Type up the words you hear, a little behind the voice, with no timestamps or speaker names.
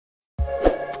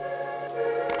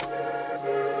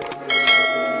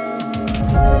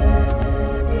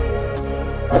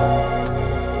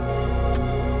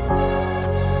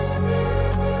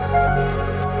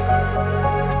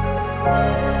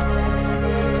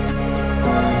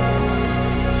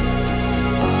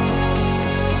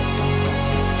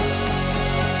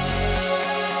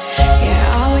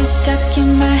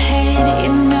in my head,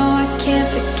 you know I can't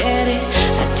forget it.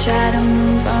 I try to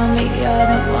move on, but you're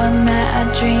the one that I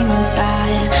dream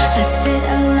about. I sit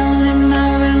alone in my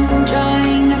room,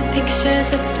 drawing up pictures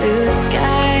of blue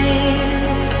skies.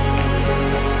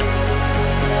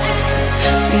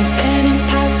 We've been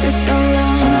apart for so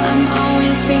long, I'm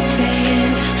always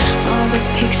replaying all the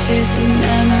pictures and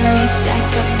memories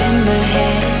stacked up in my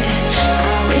head.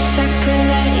 I wish I could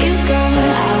let you go,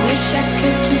 I wish I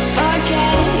could just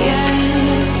forget you.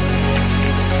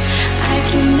 I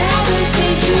can never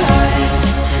shake you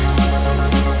off.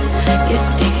 You're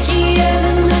stickier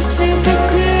than my super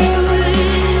glue.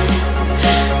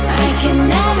 I can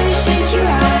never shake you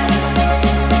off.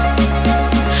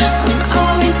 I'm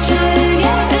always trying to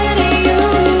get rid of you.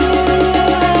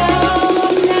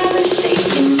 I'm never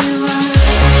shaking you off.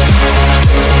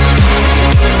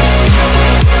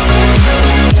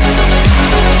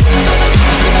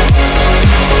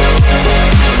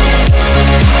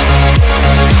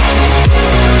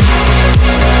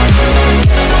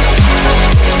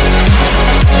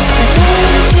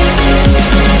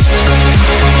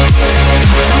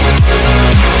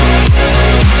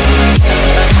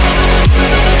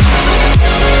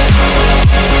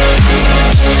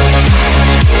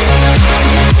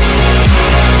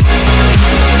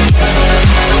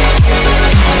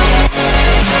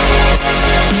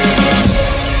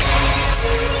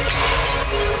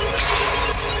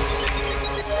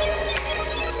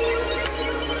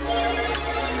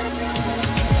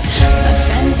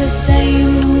 Are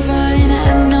saying move on, I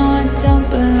know I don't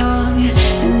belong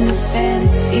in this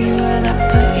fantasy world I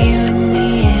put you and me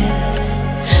in.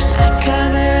 I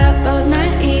cover up both my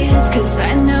ears, cause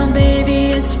I know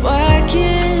baby it's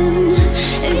working.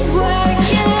 It's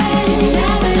working.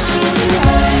 Never shake you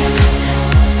off.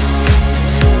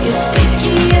 You're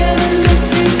stickier than the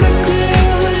super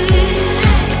glue.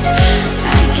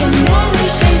 I can never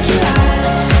shake you off.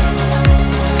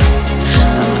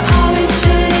 I'm always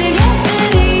trying to get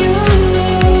rid of you.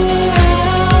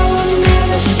 I'm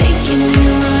never shaking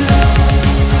you off.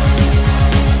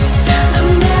 I'm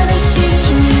never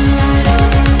shaking you off.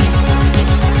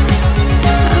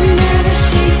 I'm never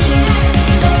shaking.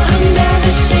 I'm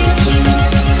never shaking.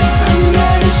 I'm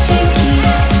never shaking.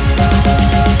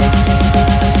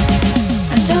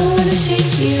 I don't wanna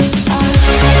shake you off. I don't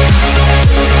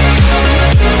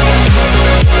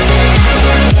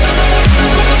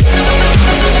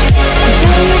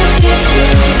wanna shake you off. I don't wanna shake you.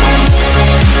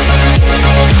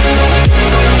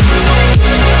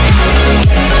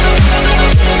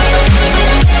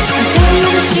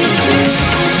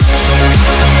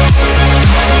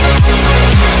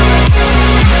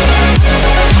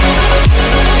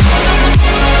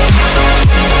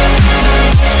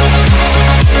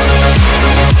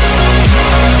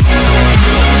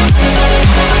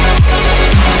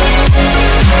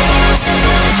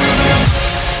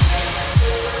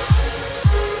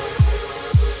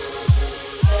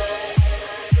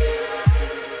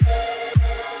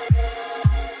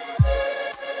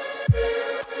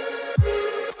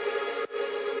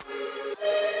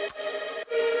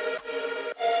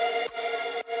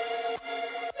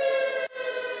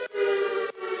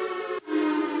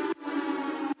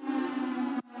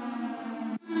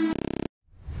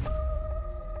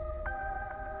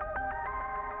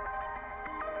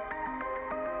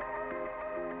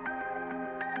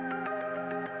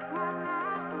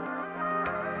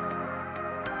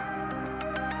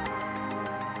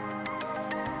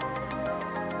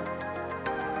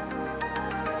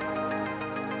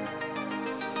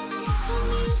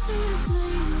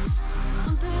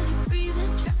 I'm barely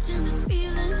breathing, trapped in this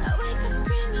feeling. I wake up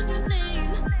screaming your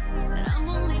name, but I'm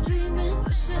only dreaming.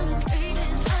 Your shadow's fading.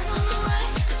 I don't know why.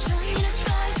 I'm trying to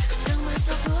fight. Tell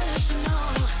myself what I should know.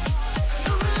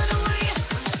 You run away,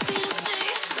 want me to stay,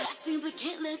 but I simply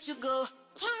can't let you go.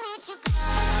 Can't let you go.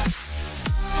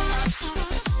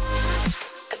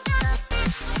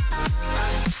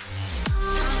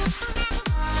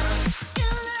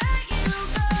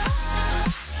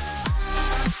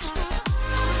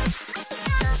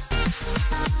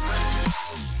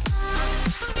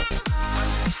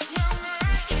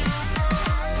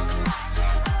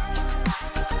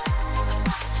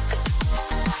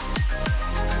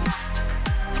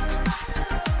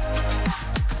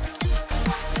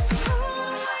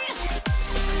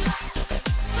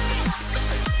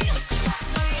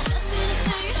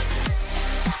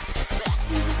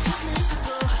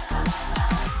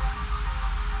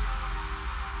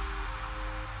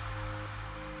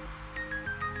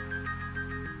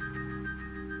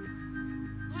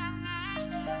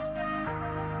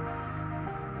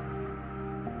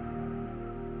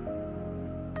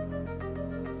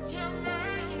 Can't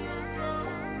let you go.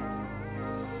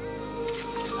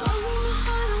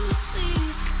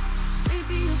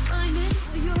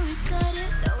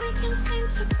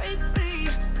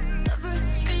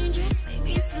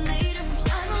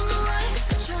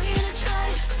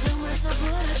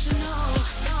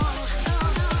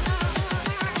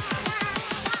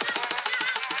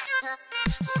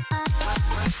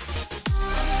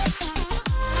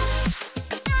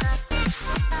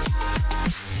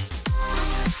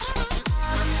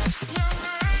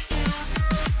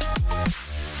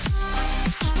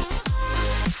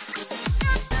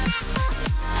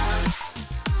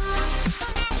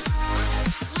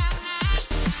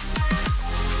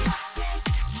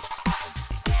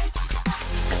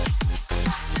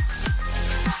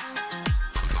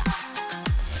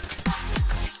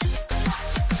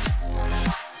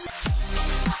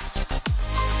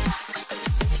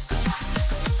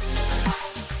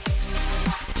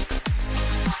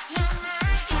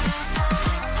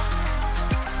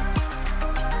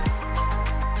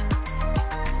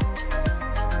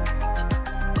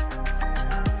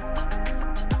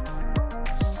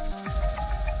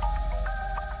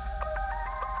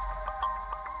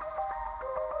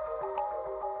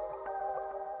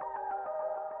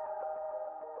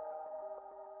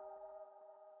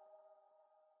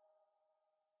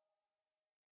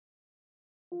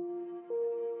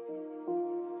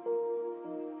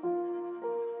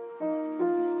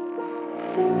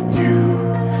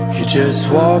 You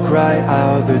just walk right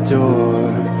out the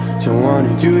door. Don't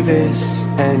wanna do this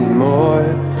anymore.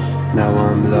 Now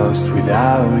I'm lost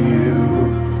without you.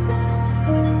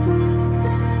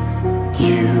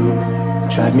 You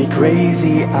drive me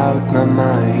crazy out my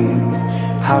mind.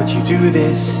 How'd you do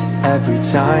this every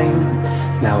time?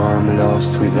 Now I'm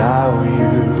lost without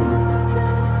you.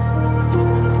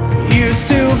 Used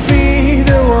to be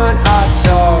the one I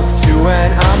talk to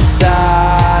when I'm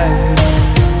sad.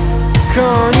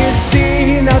 Can't you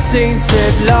see now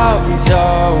tainted love is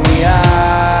all we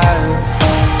have?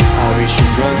 Our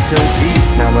issues run so deep,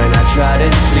 now when I try to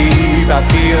sleep I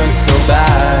feel so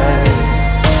bad.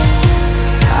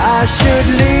 I should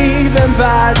leave and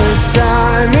by the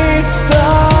time it's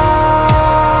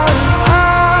done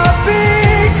I'll be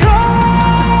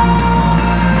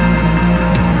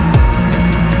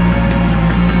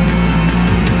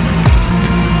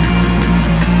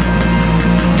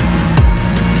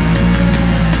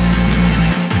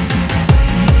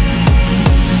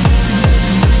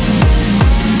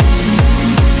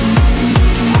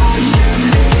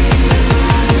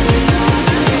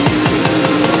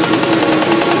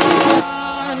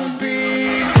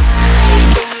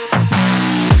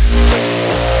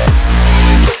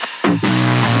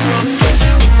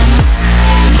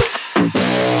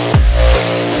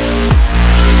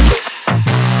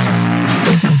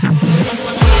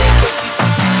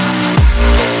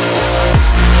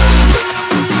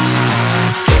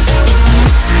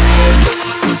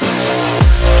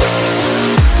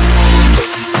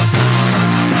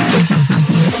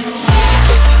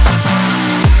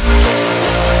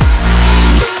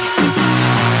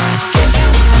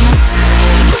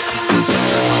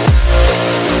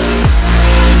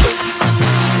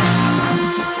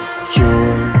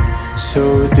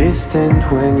distant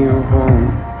when you're home,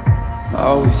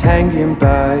 always hanging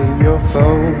by your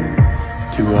phone.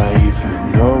 Do I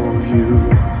even know you?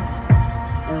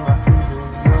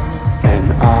 And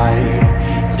I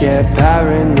get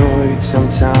paranoid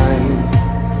sometimes,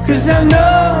 'cause I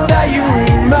know that you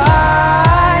ain't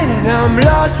mine, and I'm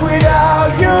lost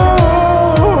without you.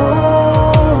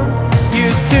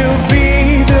 Used to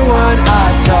be the one I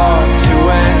talk to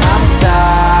when I'm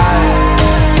sad.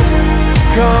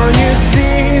 Can't you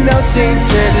see now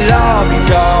tainted love is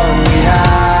all we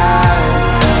have?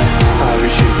 Our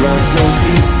issues run so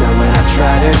deep, now when I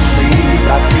try to sleep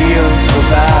I feel so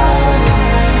bad.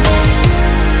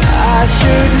 I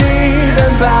should leave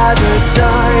and by the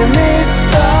time it's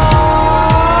done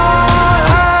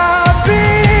I'll be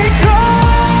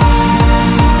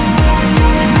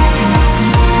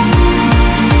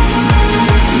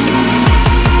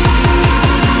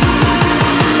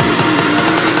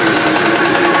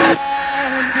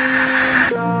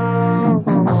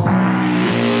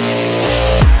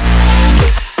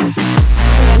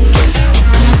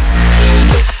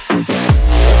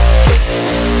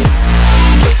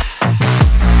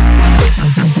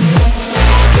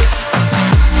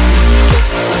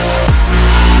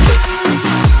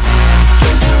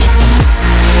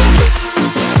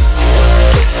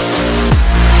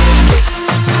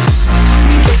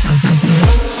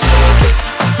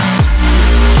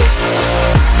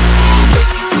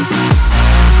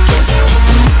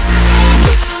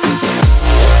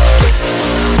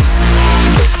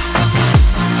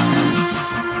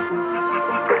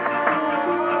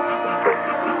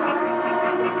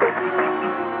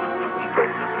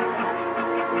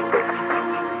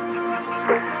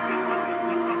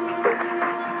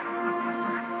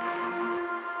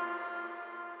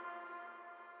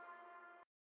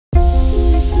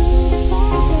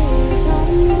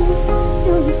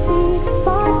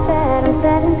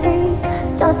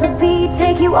beat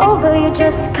take you over, you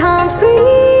just can't breathe.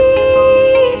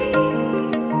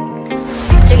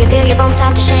 Do you feel your bones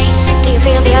start to shake? Do you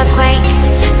feel the earthquake?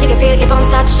 Do you feel your bones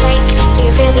start to shake? Do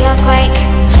you feel the earthquake?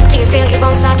 Do you feel your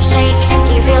bones start to shake?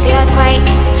 Do you feel the earthquake?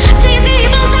 Do you feel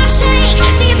your bones start to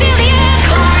shake? Do you feel the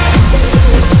earthquake?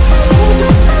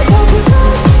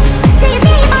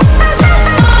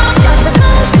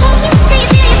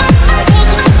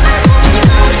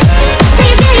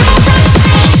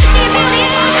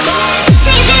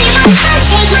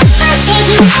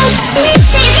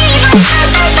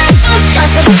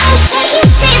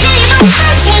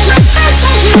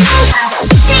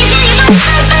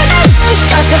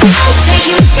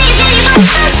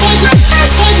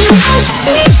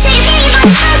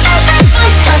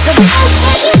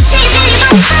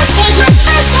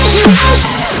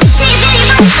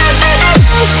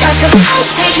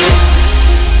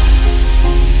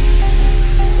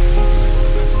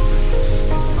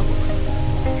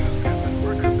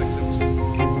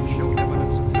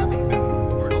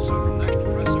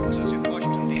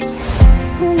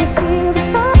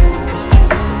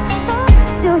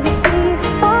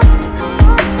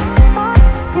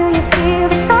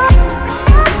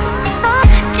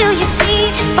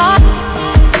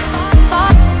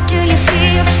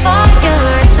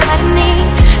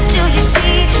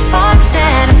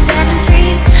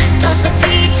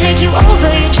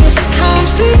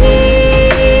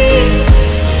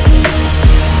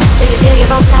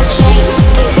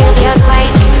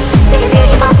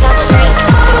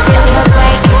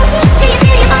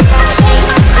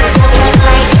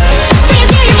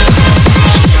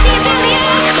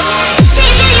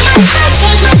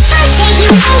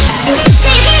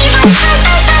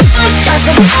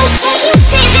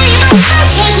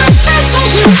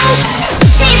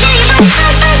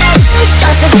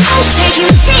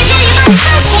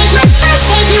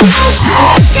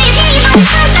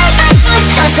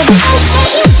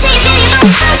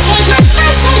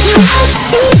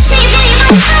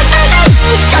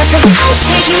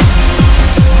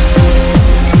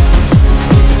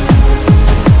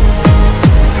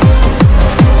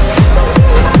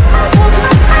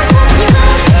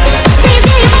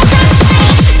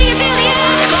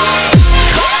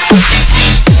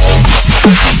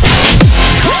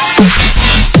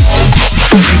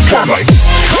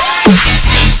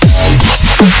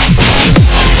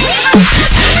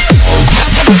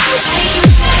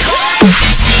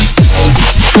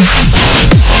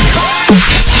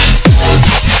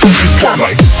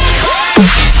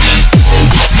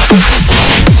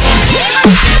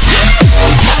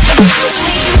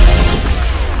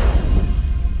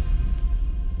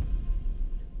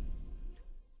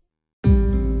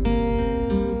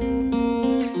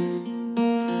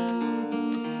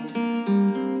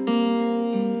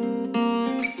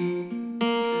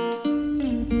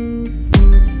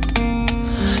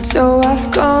 So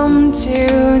I've come to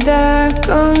the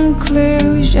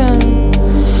conclusion,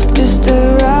 just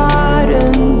a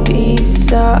rotten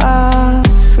piece of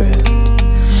fruit.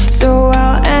 So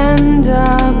I'll end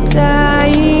up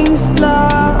dying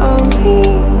slowly,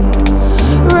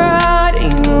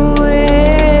 rotting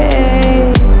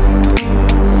away.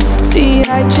 See,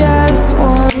 I just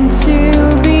want to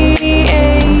be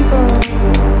able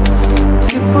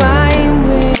to climb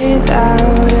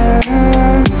without a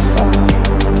fall,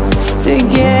 to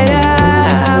get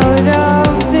out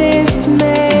of this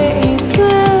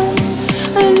mazeland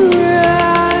and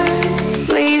run.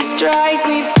 Please strike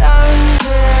me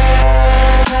thunder,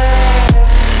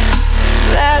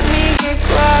 let me get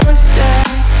closer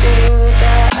to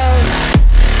the light.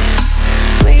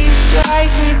 Please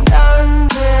strike me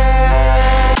thunder,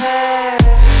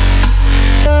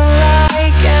 so I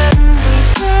can be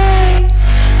free.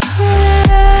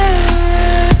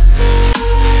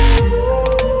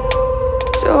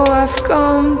 So I've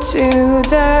come to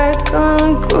the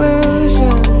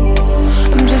conclusion,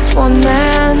 I'm just one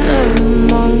man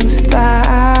amongst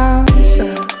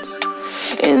thousands.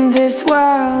 In this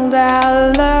world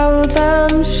I loathe,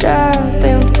 I'm sure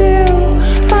they'll do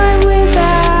fine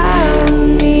without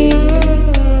me.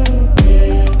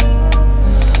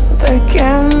 The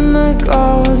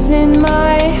chemicals in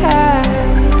my head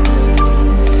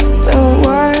don't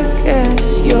work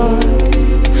as yours,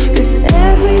 'cause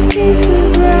every piece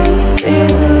of road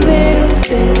is a little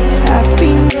bit of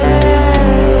happiness.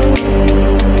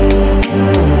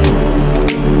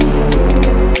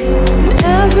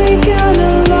 Every kind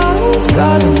of load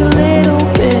causes a little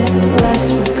bit less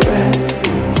regret.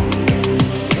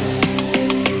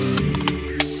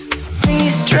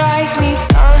 Please strike me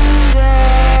thunder,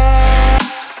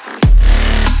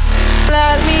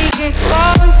 let me get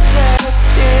closer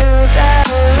to the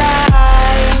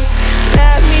light.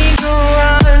 Let me go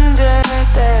under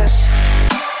the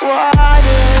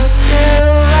water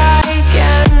till I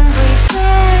can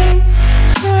breathe.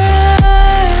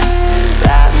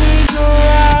 Let me go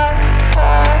up,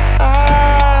 up,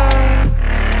 up.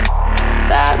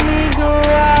 Let me go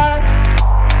up.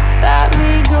 Let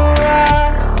me go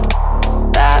up.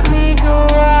 Let me go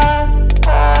up,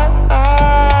 up,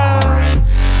 up.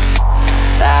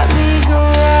 Let me go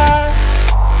up.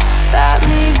 Let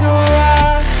me go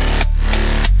up.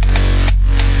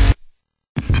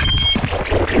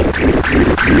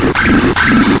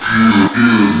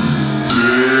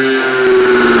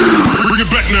 Bring it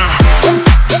back now.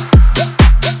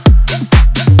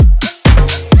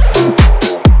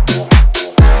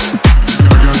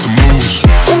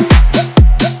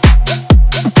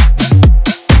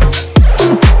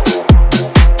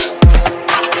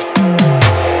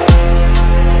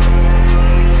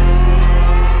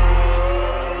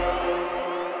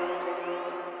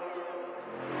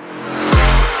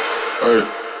 Hey.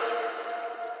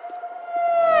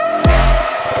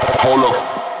 Hold up.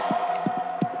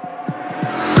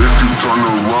 If you turn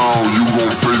around, you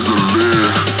gon' face the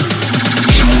lead.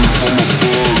 Shooting from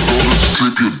above, go to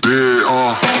sleep, you're dead,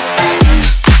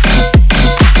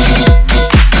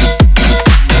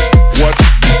 What?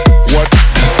 What?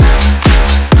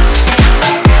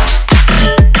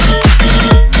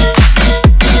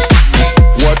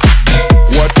 What?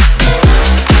 What?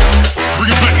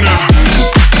 Bring it back now.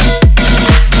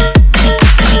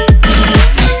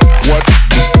 What?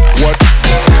 What? What?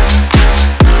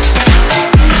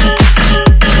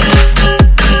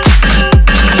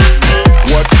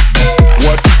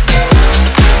 What?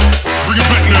 Bring it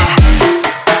back now.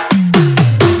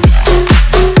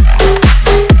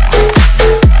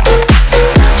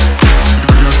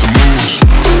 I got the moves.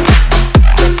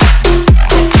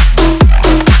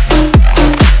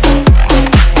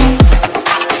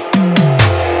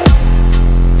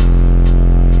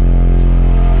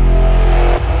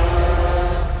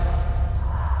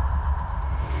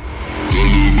 That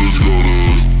little bitch got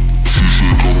ass. She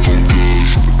should come from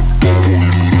cash. Pop on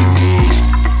you the gas.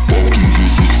 Pop them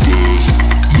just as fast.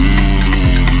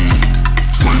 Lean.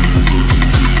 Slide in the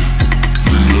kiki.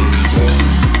 Lean that bitch on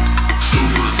see. Shit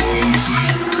face on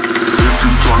see. If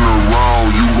you turn around,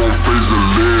 you gon' face the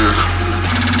lead.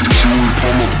 Shooting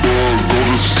from above, go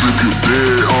to sleep, you're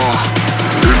dead,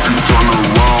 If you turn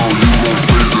around, you gon'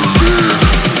 face the lead.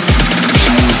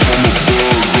 Shooting from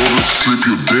above, go to sleep,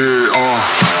 you're dead,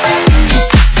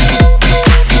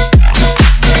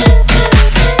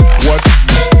 What?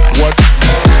 What?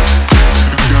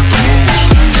 I got the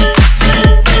moves.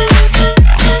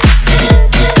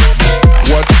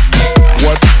 What?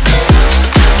 What?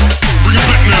 Bring it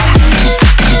back now.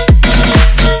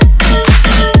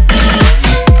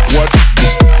 What?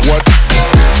 What?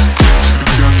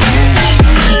 I got the moves.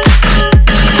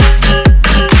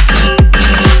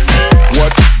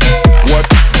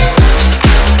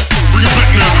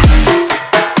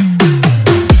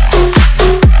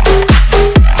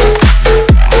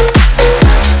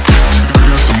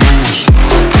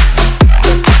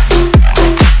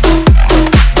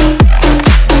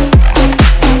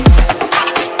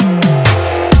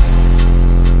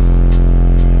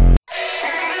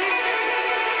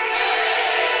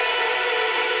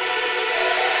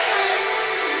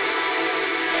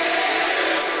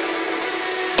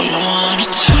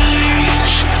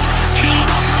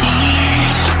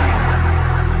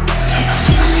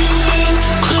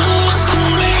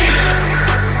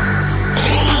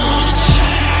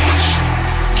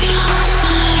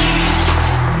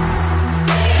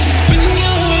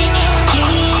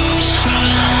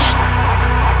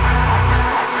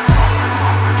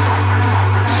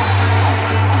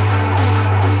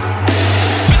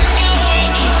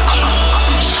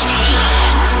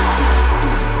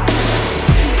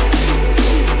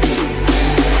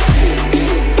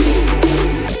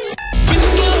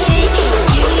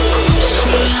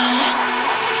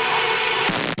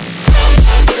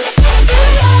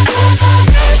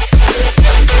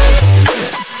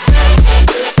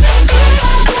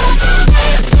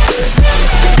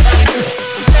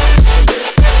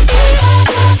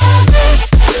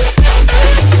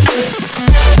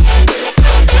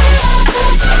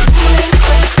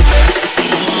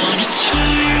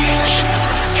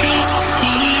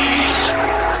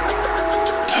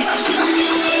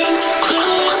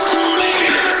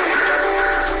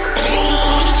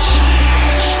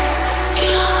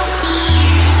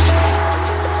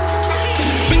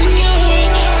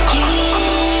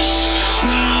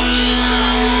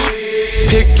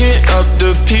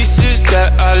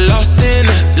 got lost in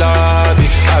the lobby.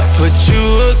 I put you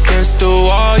against the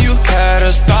wall, you had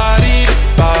us body to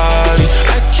body.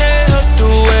 I can't help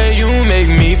the way you make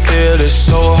me feel, it's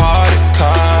so hard to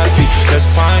copy. Let's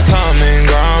find common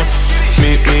ground,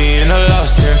 meet me in the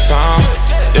lost and found,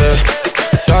 yeah.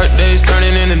 Dark days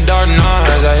turning into dark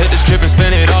nights. I hit the strip and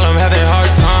spend it all, I'm having hard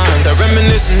times. That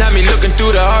reminiscing had me looking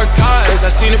through the archives.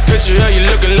 I seen a picture of you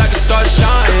looking like a star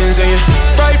shines. And you're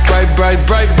bright, bright, bright,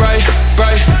 bright, bright,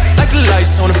 bright, like the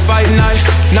lights on a fight night,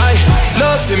 night.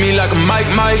 Love hit me like a mic,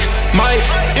 mic, mic.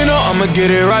 You know I'ma get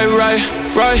it right, right,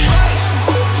 right.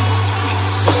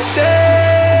 So stay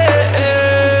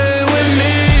with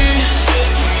me,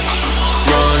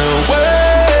 run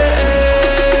away.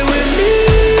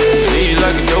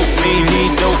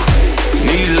 Need dope,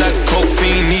 need like coke,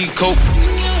 fiend, need coke.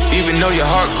 Even though your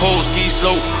heart cold, ski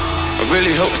slope, I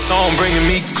really hope the song bringing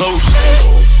me close.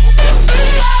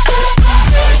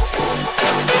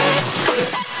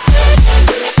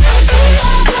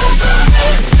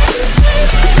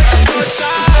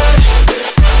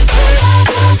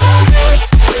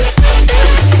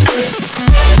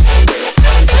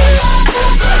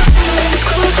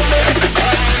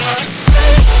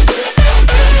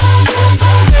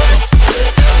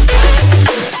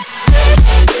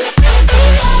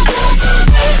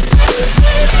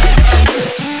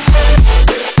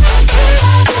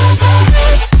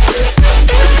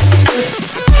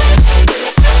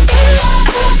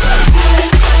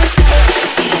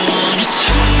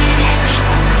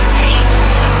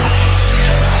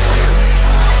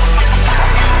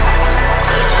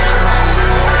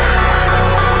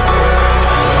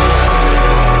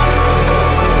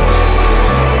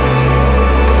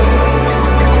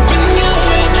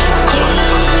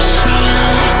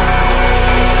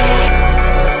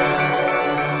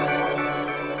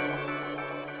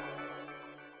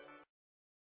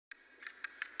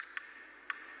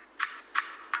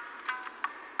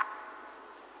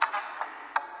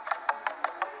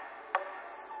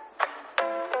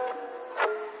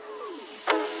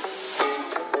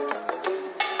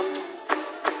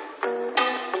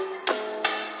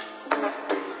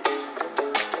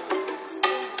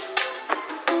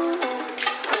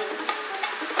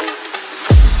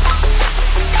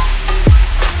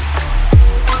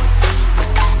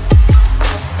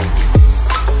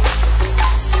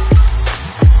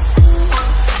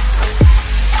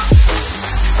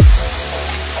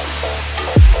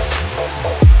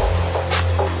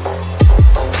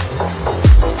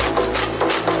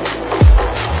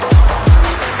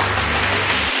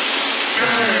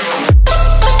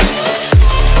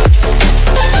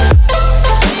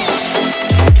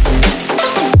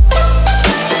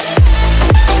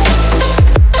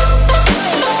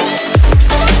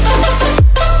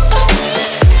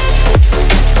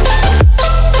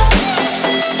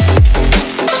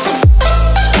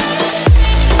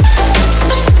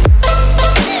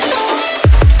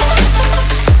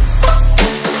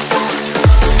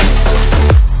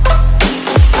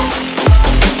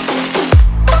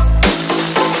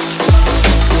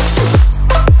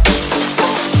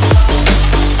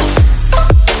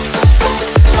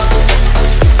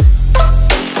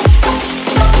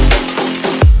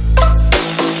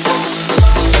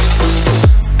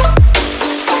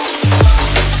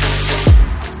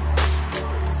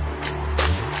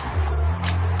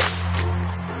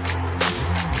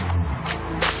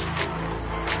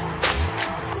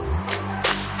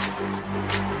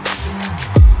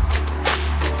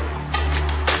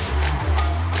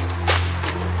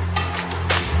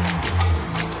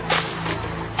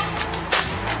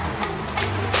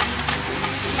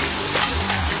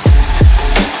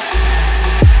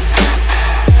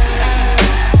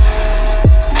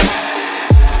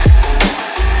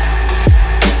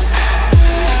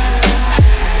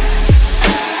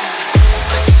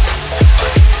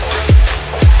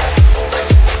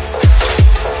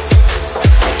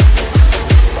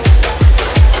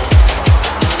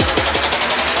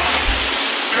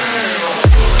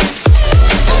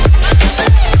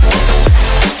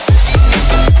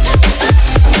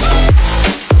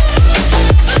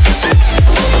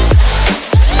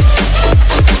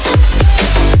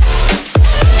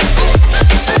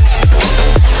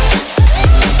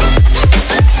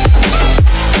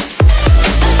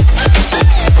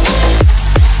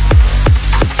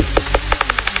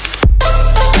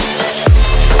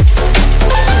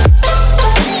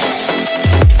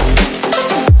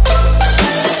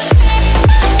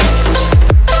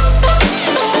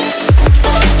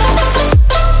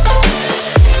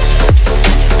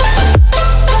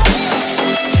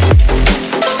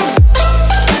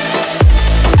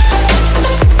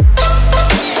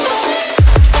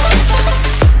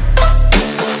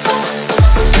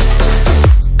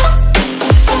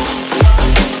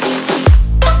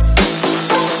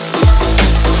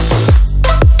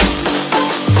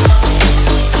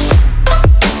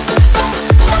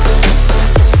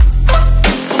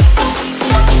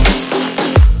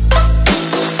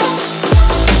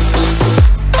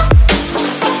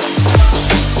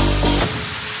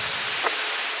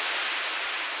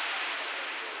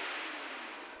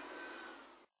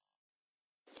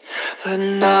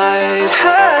 night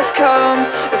has come,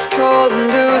 it's cold and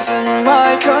losing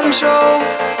my control.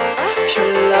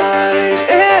 Your light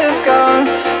is gone,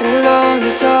 and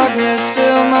lonely darkness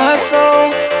fill my soul.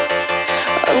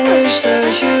 I wish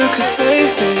that you could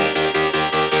save me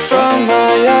from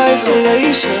my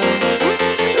isolation.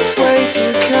 It's way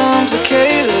too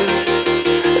complicated.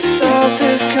 Let's stop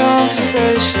this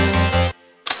conversation.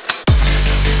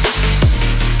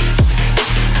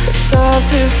 Let's stop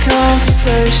this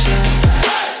conversation.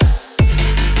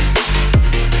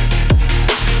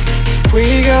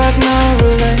 We got no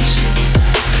relation.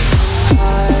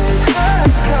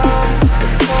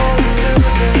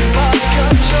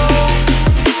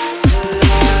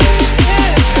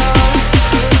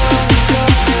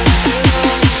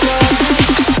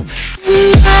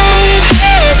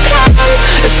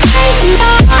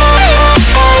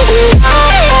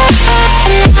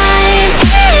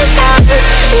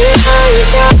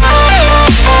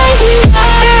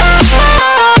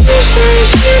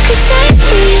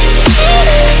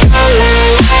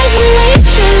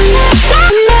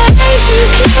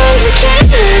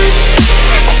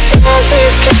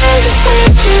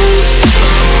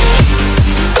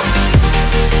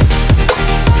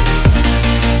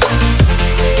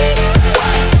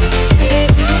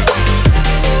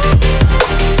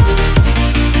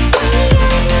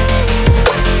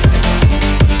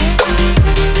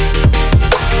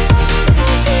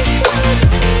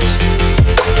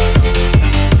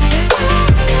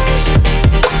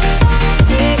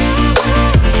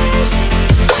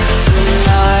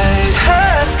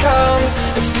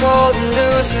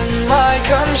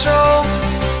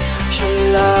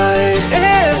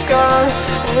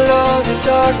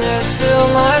 Darkness fill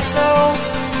my soul.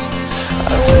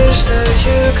 I wish that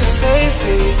you could save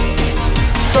me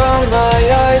from my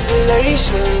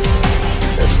isolation.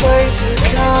 It's way too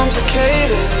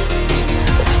complicated.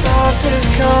 Let's stop this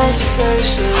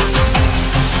conversation.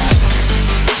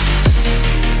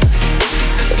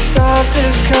 Let's stop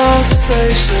this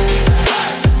conversation.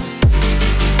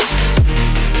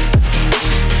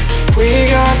 We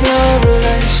got no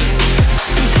relation.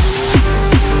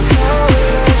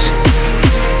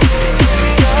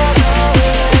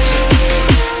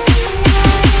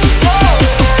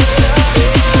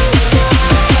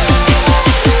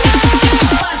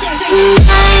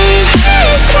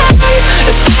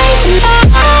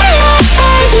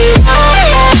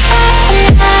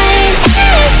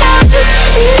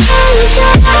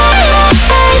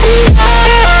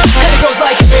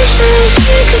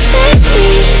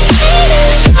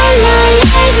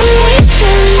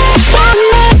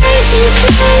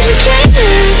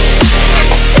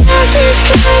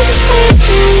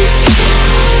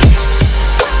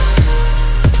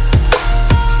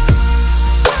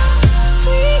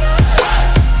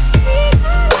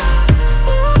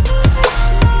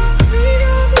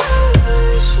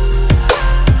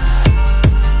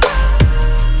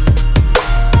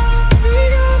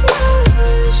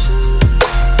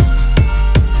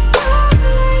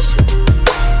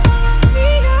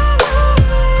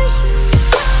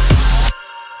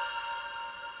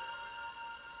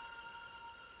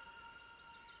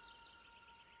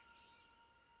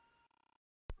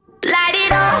 Light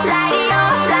it up, light it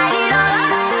up, light it up.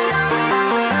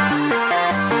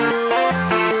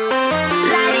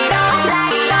 Light it up,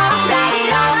 light it up, light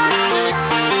it up.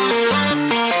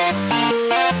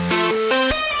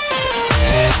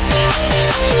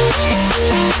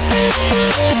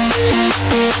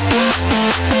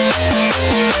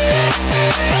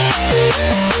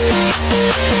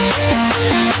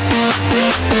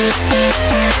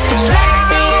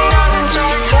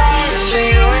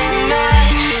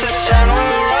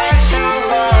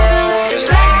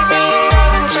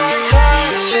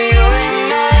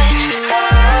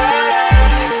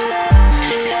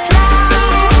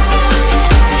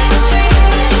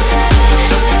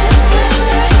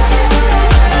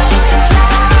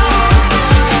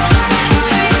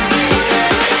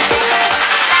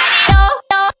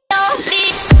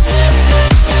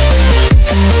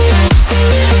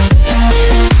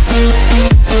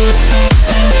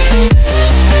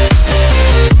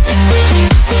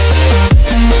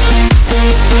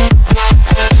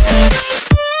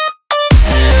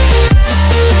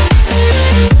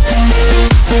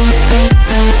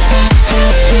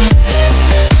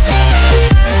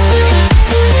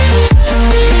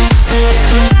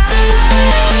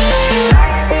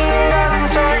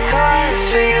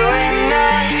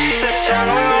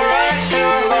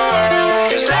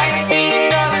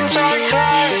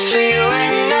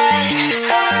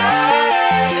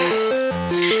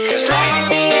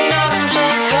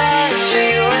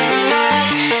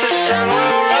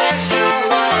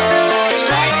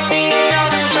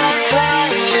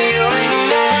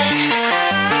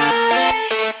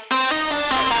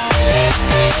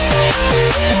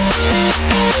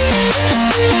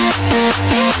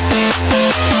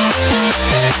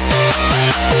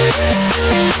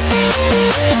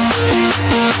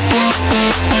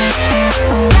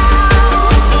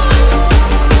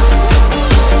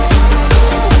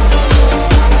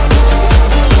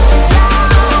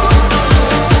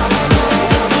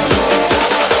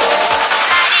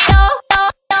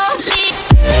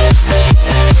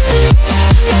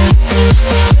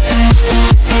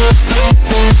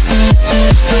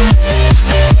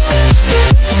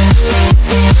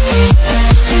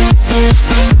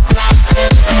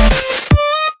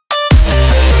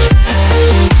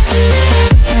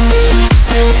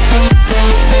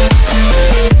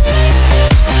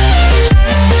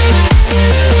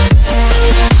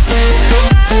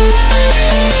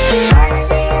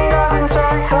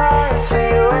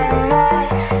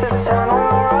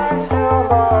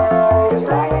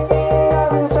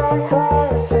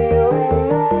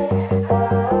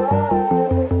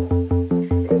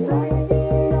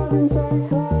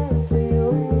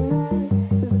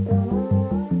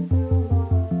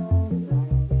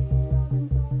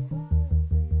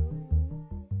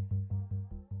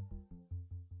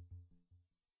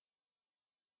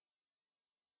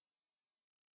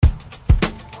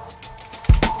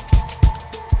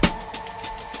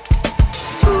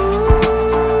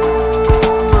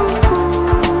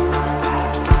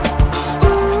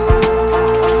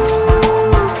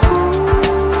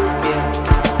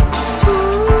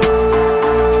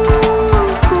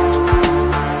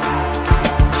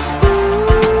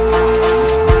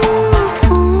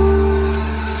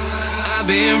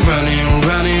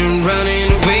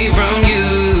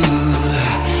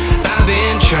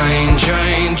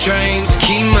 train to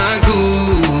keep my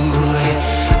cool.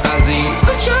 I see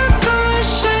what your colors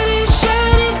shining,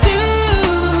 shining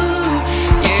through.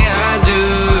 Yeah, I do,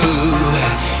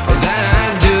 that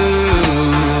I do.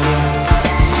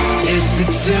 Is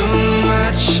it too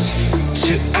much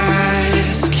to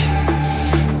ask?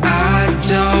 I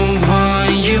don't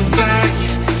want you back,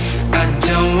 I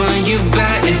don't want you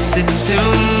back. Is it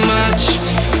too much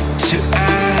to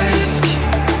ask?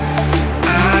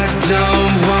 I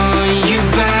don't want you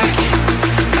back,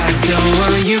 I don't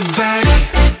want you back.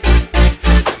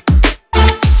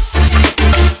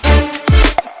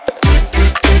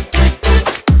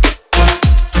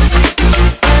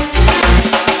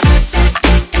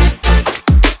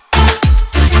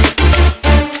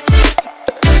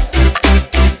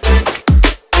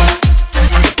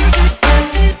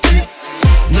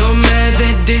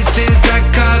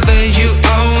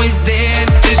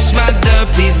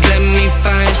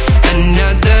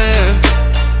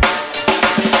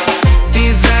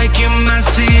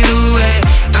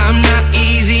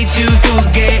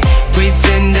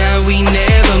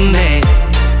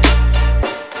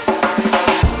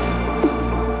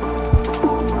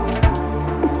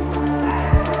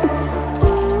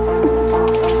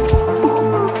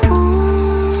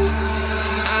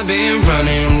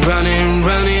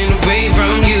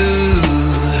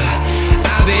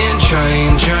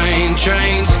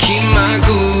 Trying to keep my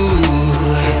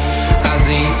cool. I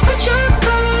see what your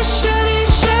colors shining,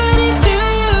 shining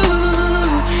through.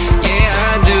 Yeah,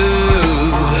 I do,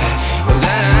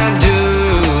 that I do.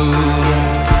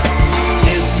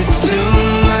 Is it too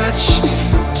much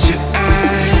to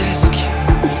ask?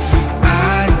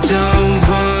 I don't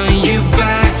want you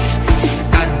back,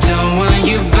 I don't want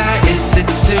you back. Is it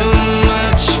too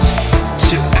much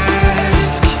to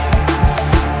ask?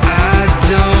 I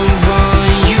don't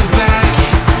want you back,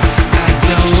 I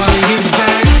don't want you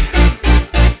back.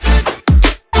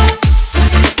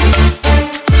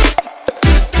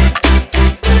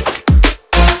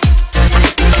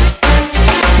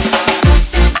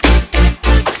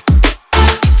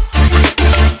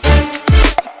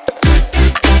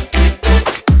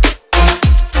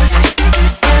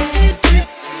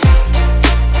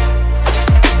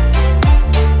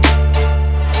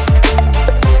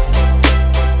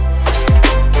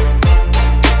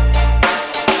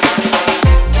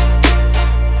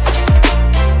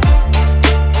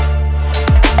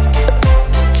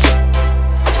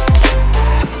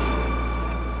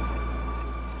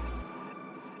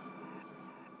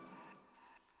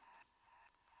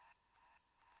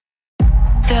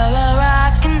 Throw a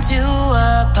rock into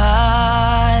a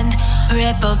pond,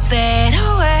 ripples fade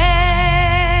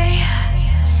away.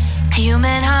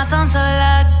 Human hearts aren't so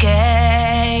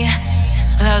lucky,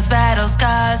 those battle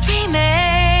scars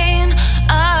remain.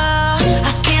 Oh,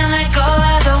 I can't let go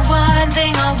of the one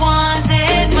thing I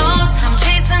wanted most. I'm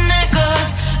chasing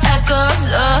echoes,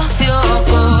 echoes of your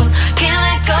ghost. Can't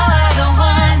let go of the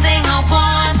one thing I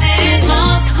wanted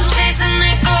most. I'm chasing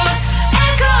echoes,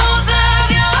 echoes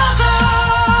of your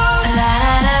ghost. La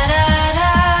da da da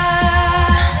da,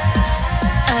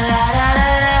 la da da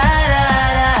da da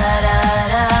da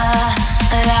da,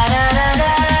 la da da da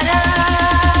da.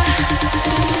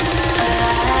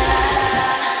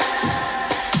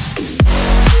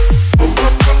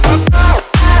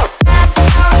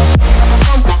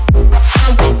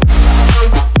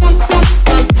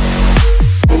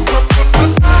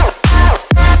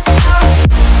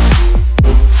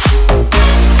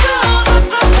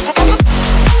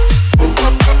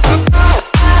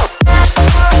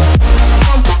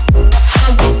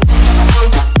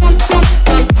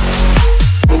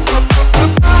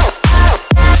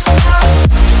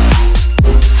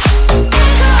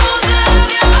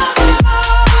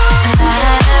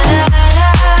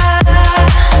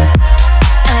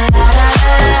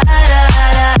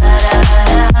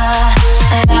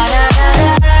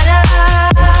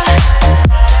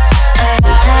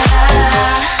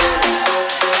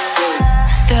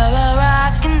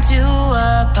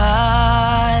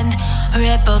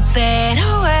 Ripples fade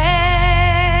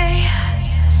away.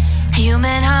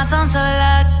 Human hearts aren't so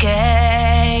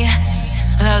lucky,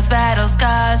 those battle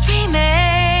scars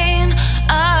remain.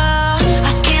 Oh,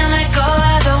 I can't let go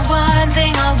of the one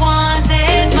thing I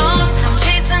wanted most. I'm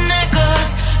chasing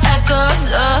echoes,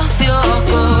 echoes of your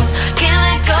ghost. Can't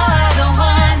let go of the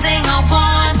one thing I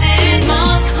wanted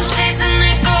most. I'm chasing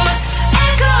echoes,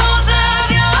 echoes of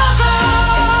your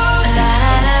ghost. La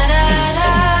da da da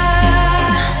da,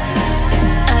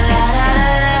 la da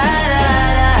da da da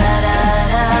da,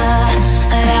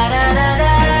 la da da da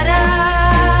da,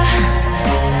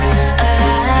 la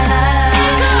da da da.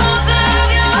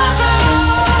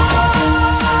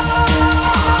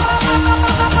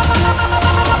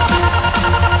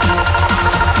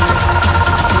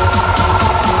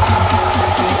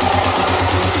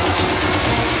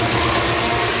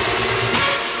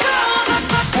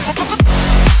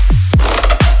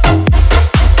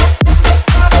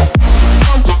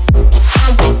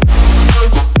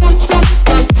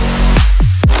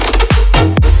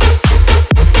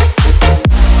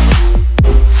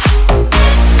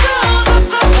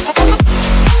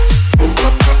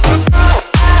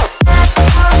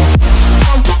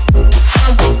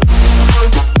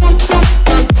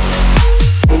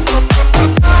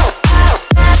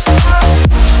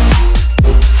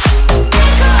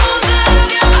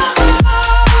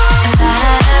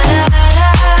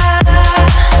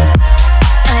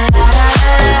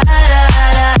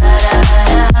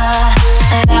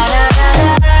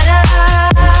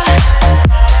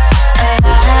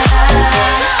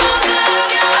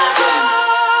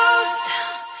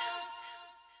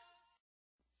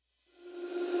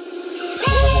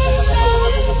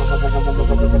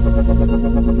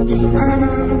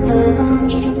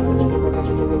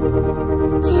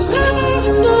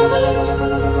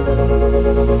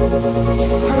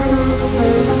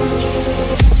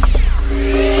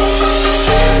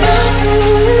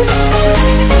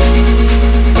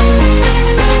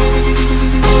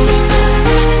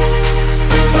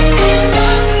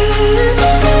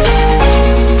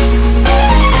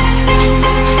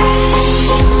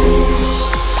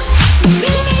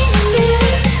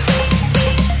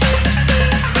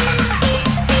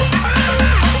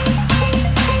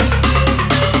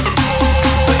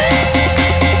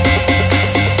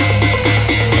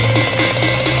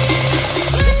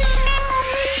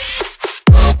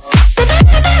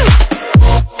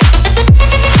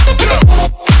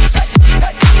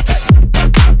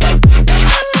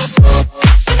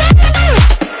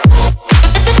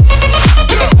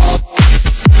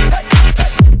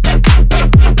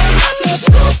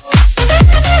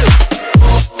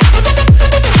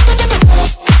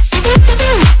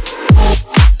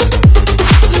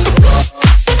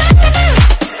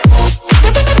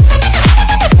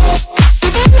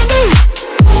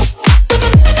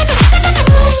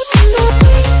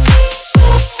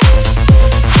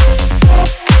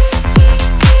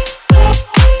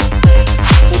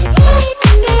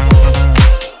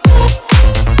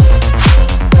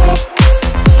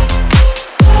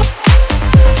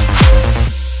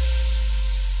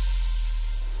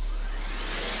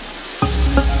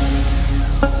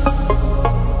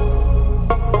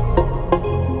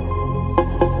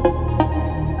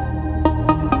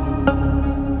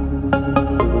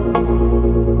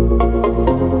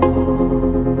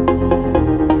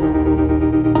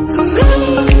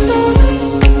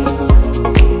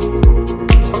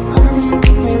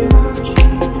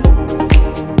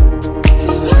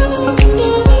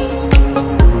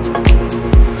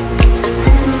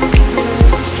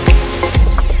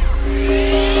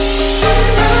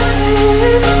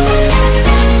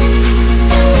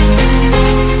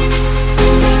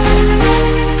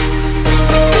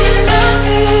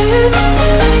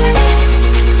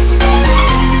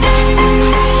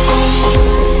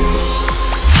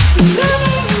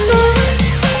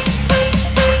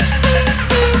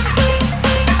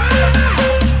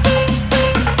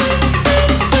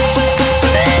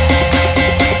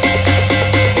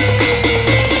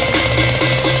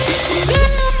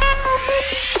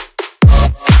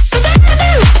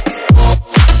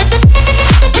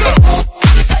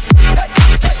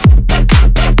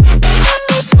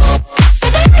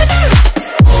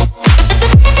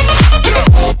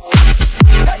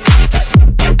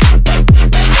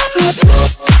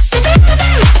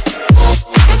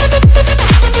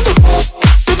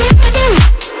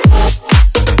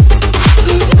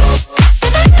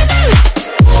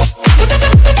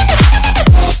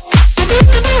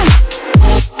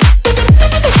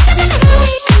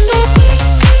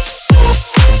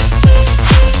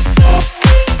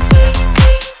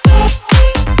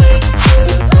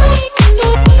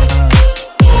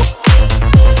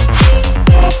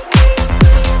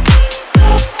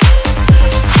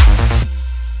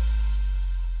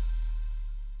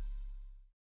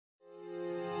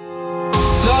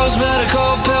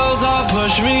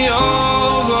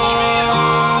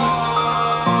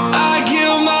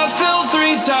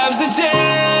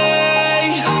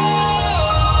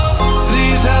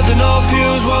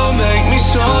 fuse won't make me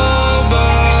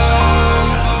sober.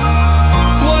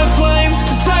 One flame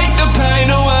to take the pain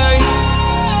away.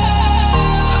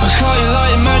 I caught you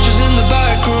lighting matches in the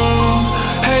back room.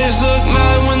 Haters look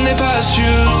mad when they pass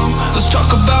you. Let's talk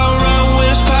about around when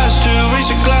it's past due.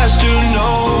 Reach a glass, dude,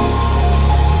 no.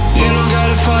 You don't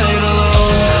gotta fight alone.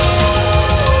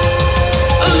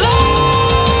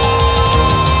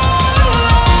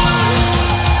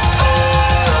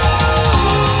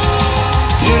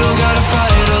 You don't gotta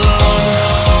fight alone.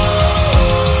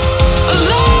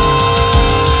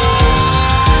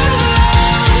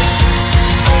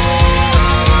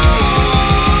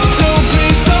 Don't be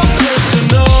so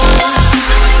personal.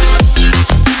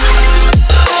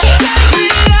 Take me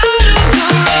out of the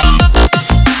road. I'm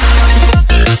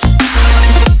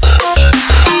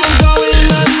going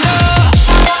under.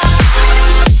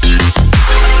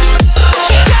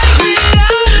 Take me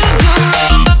out of the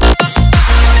road.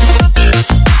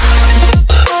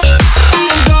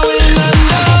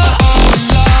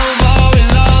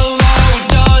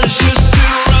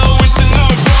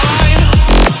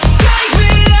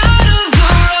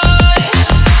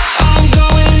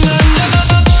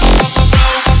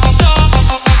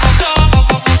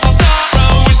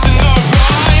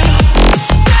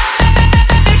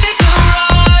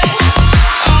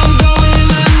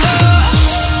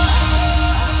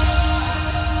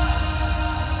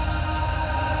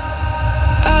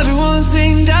 Everyone's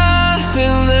seen death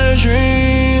in their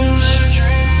dreams,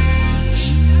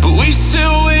 but we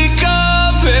still wake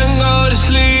up and go to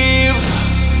sleep.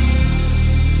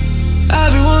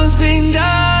 Everyone's seen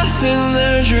death in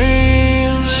their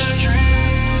dreams,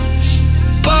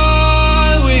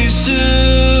 but we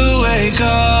still wake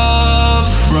up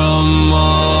from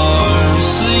our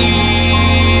sleep.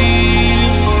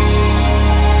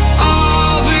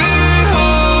 I'll be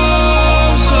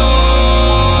home soon.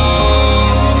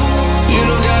 You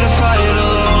don't gotta fight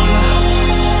alone.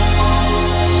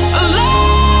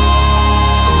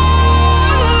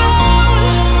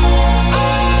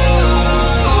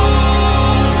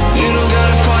 You don't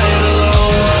gotta fight alone.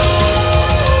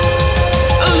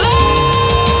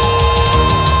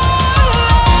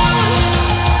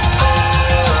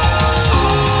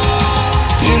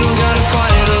 You don't gotta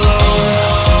fight alone.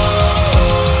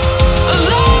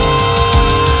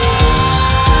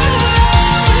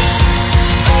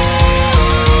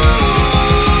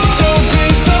 Don't be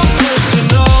so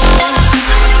personal.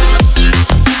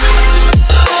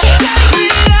 Take me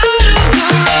out of the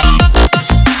road.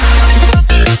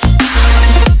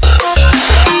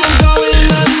 I'm going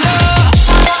under.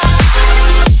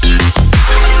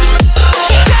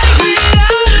 Take me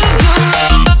out of the road.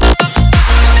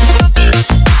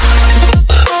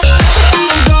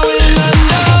 I'm going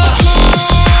under.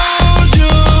 Who do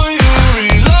you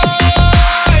rely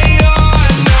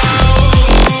on now? I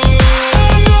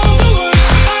know the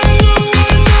worst. I know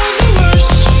the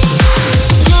worst. Who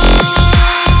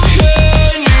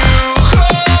can you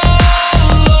call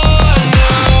on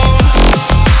now?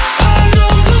 I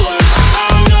know the worst.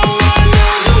 I know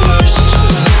the worst.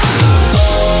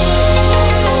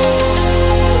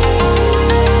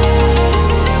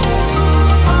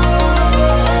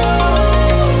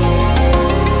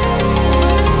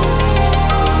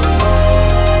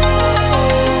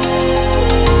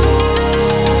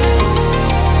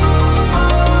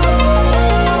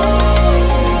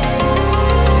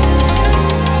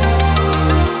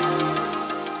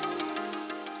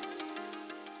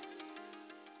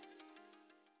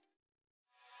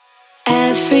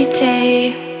 Every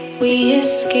day we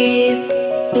escape,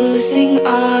 losing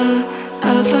all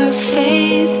of our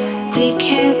faith. We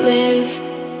can't live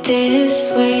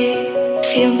this way.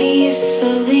 Feel me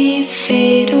slowly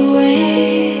fade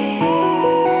away.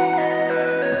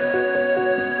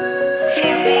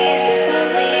 Feel me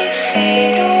slowly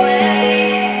fade away.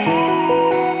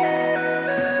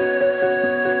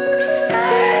 As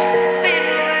far as the wind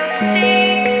will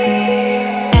take me.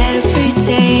 Every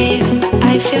day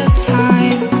I feel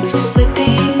time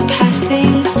slipping,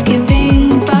 passing,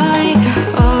 skipping by.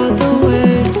 All the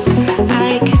words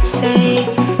I could say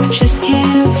just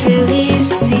can't really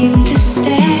seem to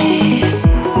stay.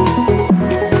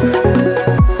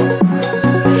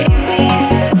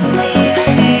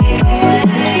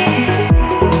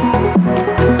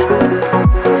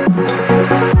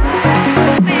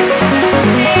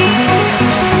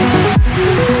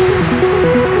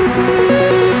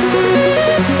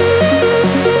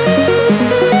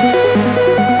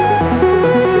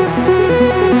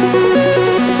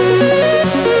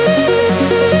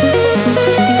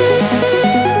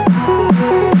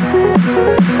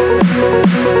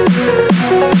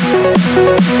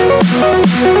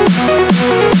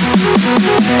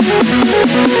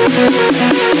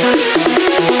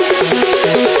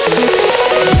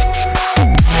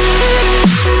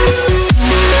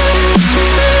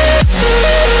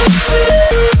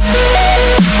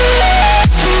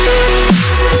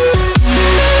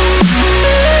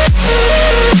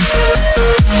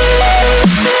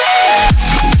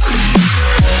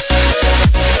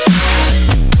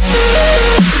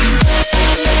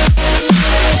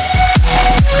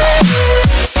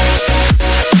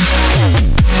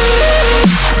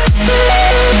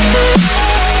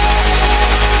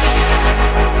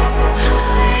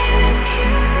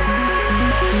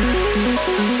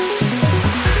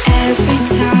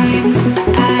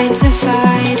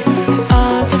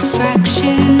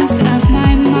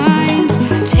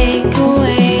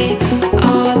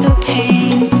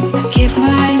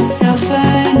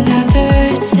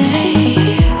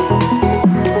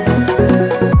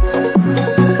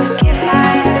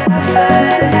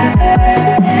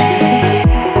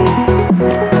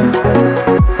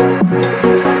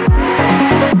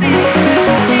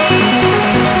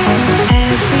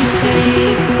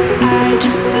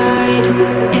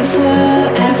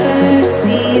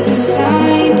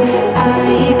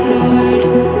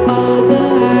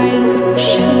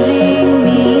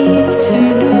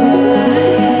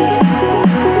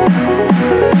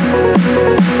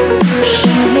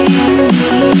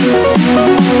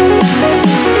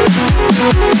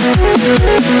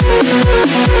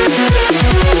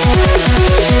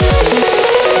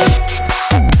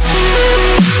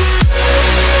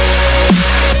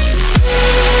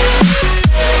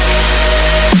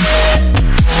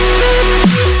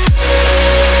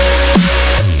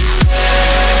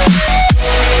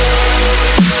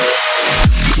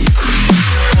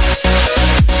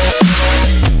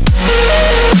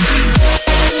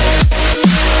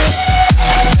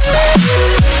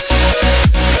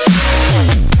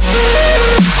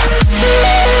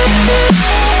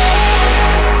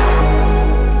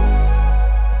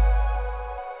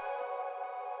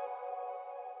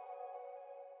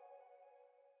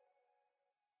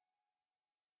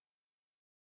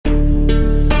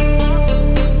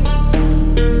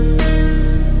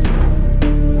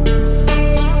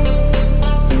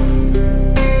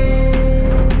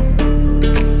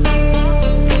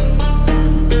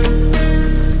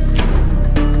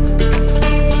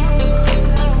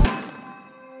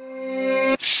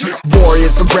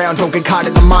 ground, don't get caught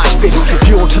in the mosh pit.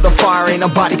 Fuel to the fire, ain't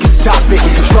nobody can stop it.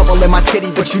 Trouble in my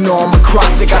city, but you know I'm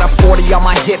across it. Got a 40 on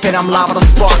my hip and I'm liable to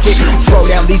spark it. Throw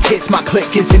down these hits, my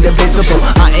click is indivisible.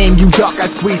 I aim, you duck, I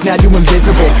squeeze, now you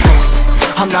invisible.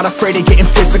 I'm not afraid of getting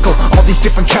physical. All these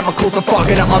different chemicals are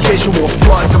fogging up my visuals.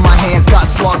 Bloods on my hands, got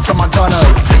slugs on my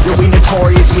gunners. Yo, we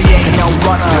notorious, we ain't no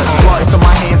runners. Bloods on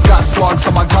my hands, got slugs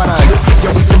on my gunners.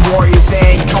 Yo, we some warriors,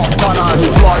 they ain't called runners.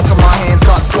 Bloods on my hands,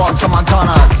 got slugs on my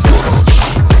gunners.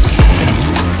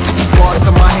 Bloods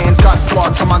on my hands, got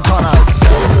slugs on my gunners.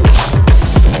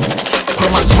 Put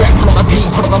on my strap, put on the beat,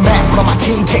 put on the map, put on my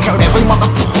team. Take out every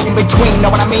motherfucker in between, know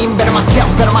what I mean? Better myself,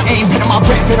 better my aim, better my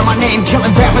rap, better my name.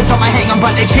 Killing rappers on my hang, I'm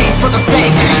by their chains for the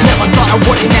fame. Never thought I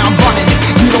would it, now I'm running this.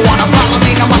 You don't wanna follow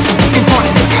me, I'm up in front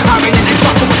of this. I ran in the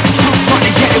jungle with the truth, trying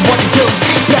to get it what it does.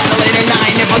 Battling and I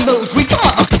ain't never lose, we some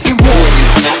motherfucking warriors.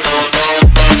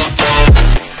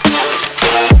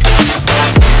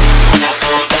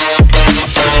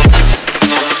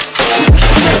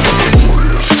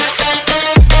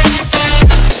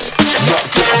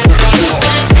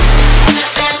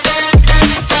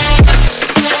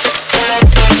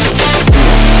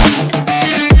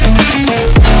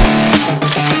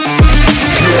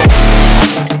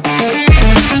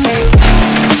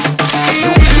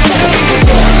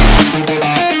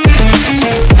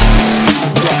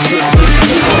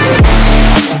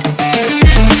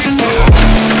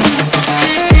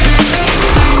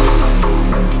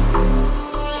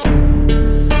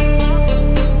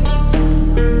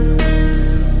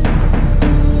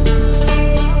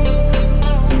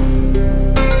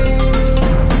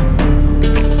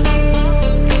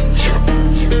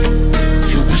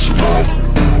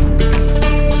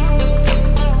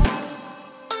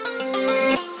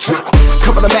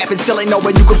 Still ain't know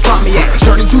where you can find me at.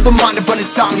 Journey through the mind of an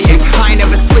insomniac. I ain't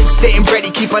never sleep, staying ready,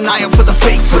 keep an eye out for the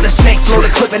fakes. For the snakes, load a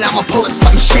clip and I'ma pull it,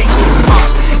 something shakes.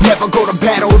 Never go to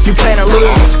battle if you plan to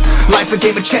lose. Life a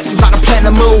game of chess, you gotta plan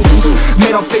the moves.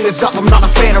 Middle fingers up, I'm not a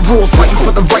fan of rules. Fighting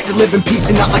for the right to live in peace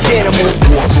and not like animals.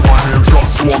 Bloods in my hands, got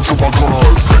slugs on my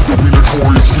gunners. Yo, we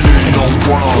notorious, we ain't no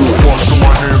runners. Bloods in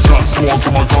my hands, got slugs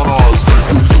on my gunners.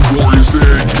 Yo, we some warriors, they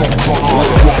ain't no runners.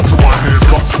 Bloods in my hands,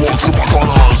 got slugs on my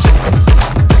gunners.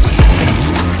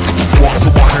 Bloods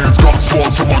in my hands, got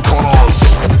slugs on my gunners.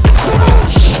 Put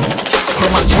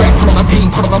on my strap, put on the beam,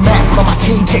 put on the map, put on my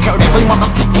team. Take out every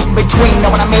motherfucker in between,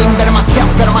 know what I mean? Better myself,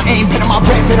 better my aim, better my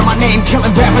rap, better my name.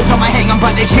 Killing rappers on my hang, I'm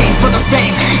by their chains for the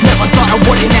fame. Never thought I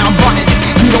would it, now I'm running this.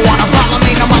 You don't wanna follow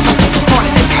me, I'm up in front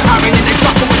of this. I ran in the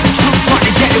jungle with the truth, trying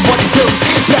to get it what it does.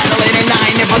 Battling and I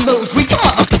ain't never lose, we some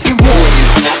motherfucking warriors.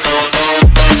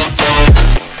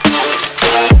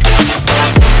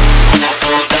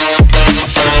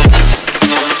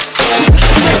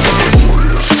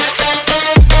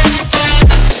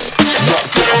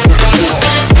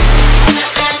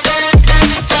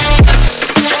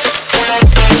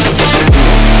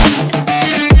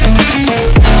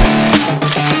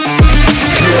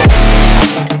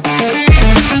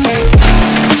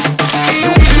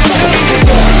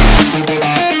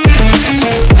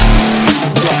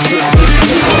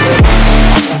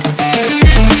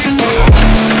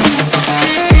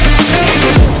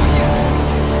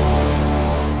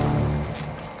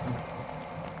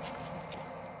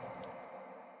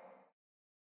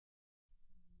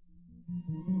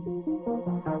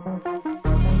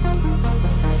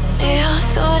 They all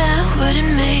thought I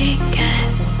wouldn't make it.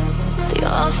 They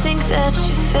all think that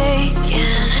you're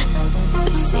faking,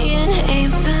 but seeing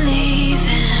ain't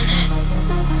believing.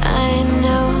 I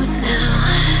know now.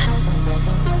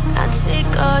 I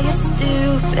take all your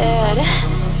stupid,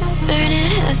 burn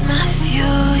it as my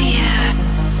fuel, yeah.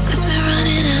 'Cause we're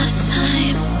running out of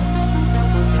time,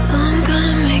 so I'm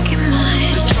gonna make it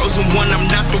mine. The chosen one, I'm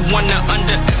not the one to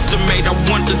underestimate. I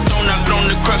want the throne, I learned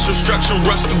to crush obstruction,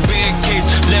 rush through barricades,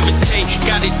 levitate.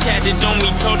 Got it tatted on me,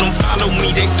 told them follow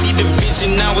me. They see the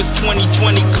vision, now it's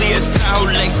 2020. Clear as Tahoe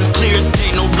Lexus, clear as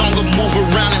day. No longer move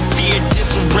around in fear,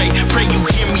 disarray. Pray you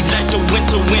hear me like the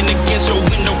winter wind against your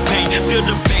window pane. Feel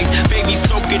the bass, baby,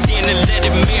 soak it in and let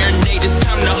it marinate. It's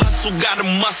time to hustle, gotta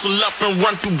muscle up and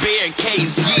run through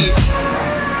barricades, yeah.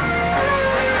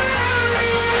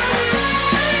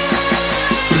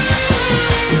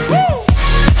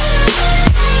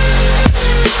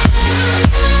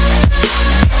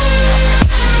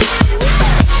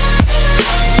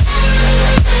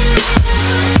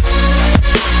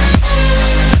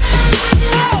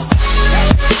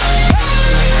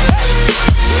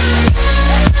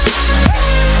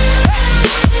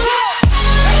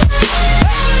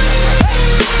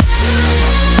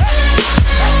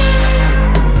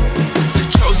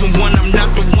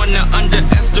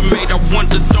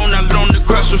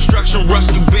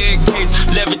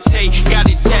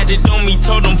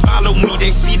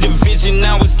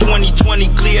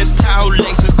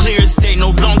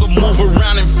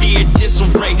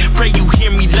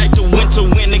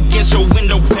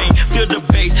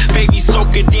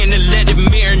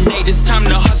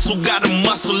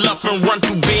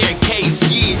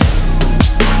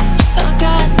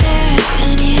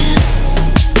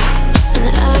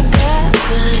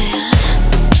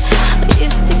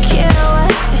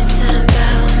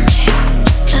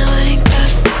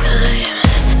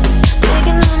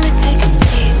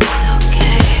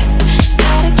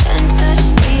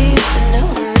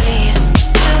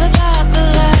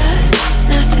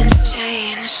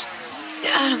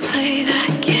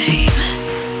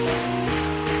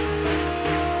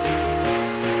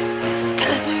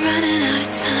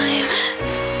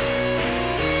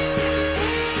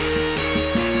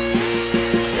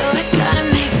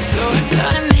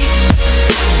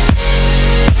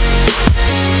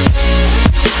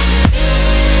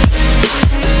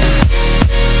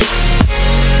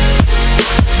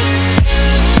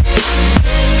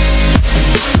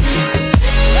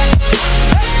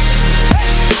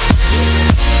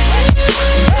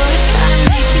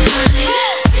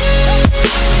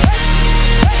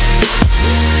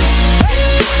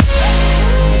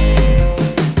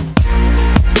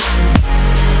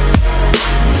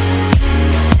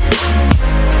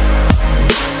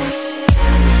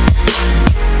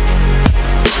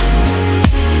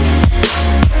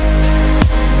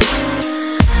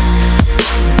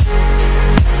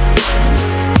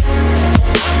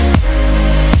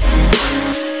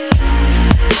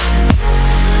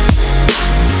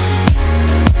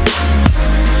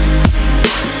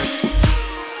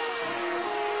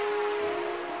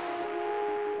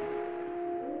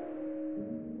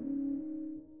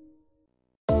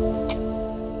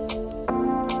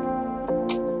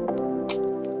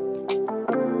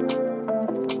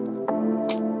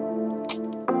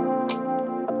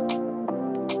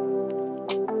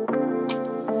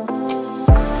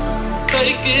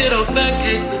 take it all back,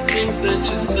 hate the things that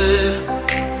you said,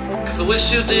 cause I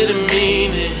wish you didn't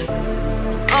mean it.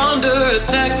 I'm under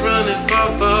attack, running far,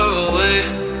 far away,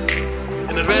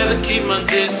 and I'd rather keep my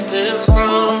distance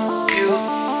from you.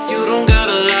 You don't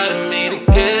gotta lie to me to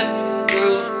get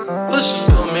through. Push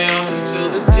and pull me off into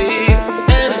the deep,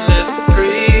 and let's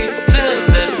pretend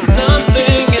that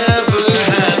nothing ever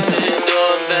happened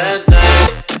on that night.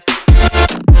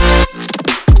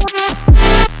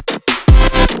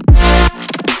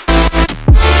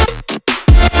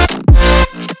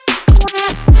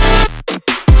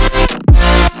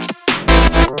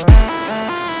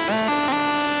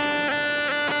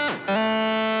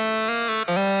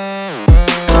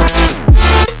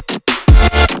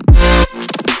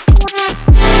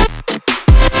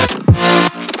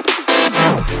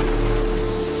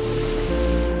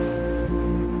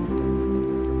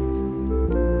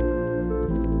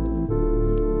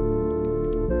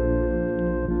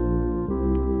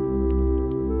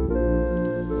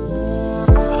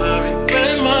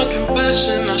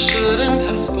 I shouldn't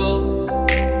have spoke,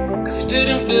 cause you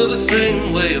didn't feel the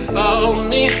same way about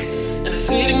me, and it's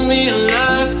eating me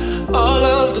alive all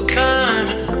of the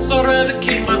time. So I'd rather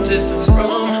keep my distance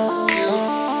from you.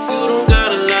 You don't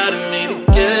gotta lie to me to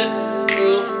get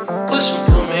through. Push and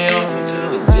pull me off into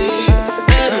the deep,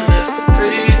 and let's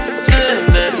pretend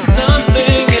that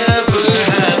nothing ever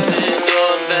happened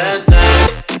on that night.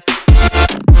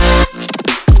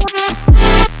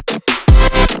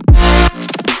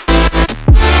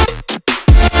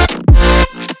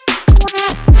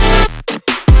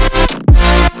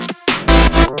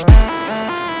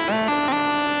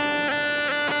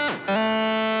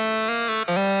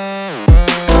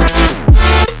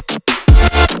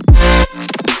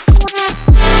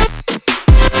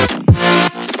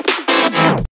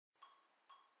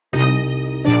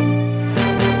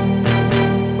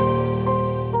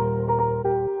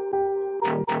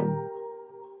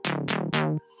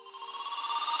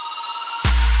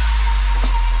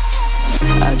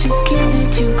 I just can't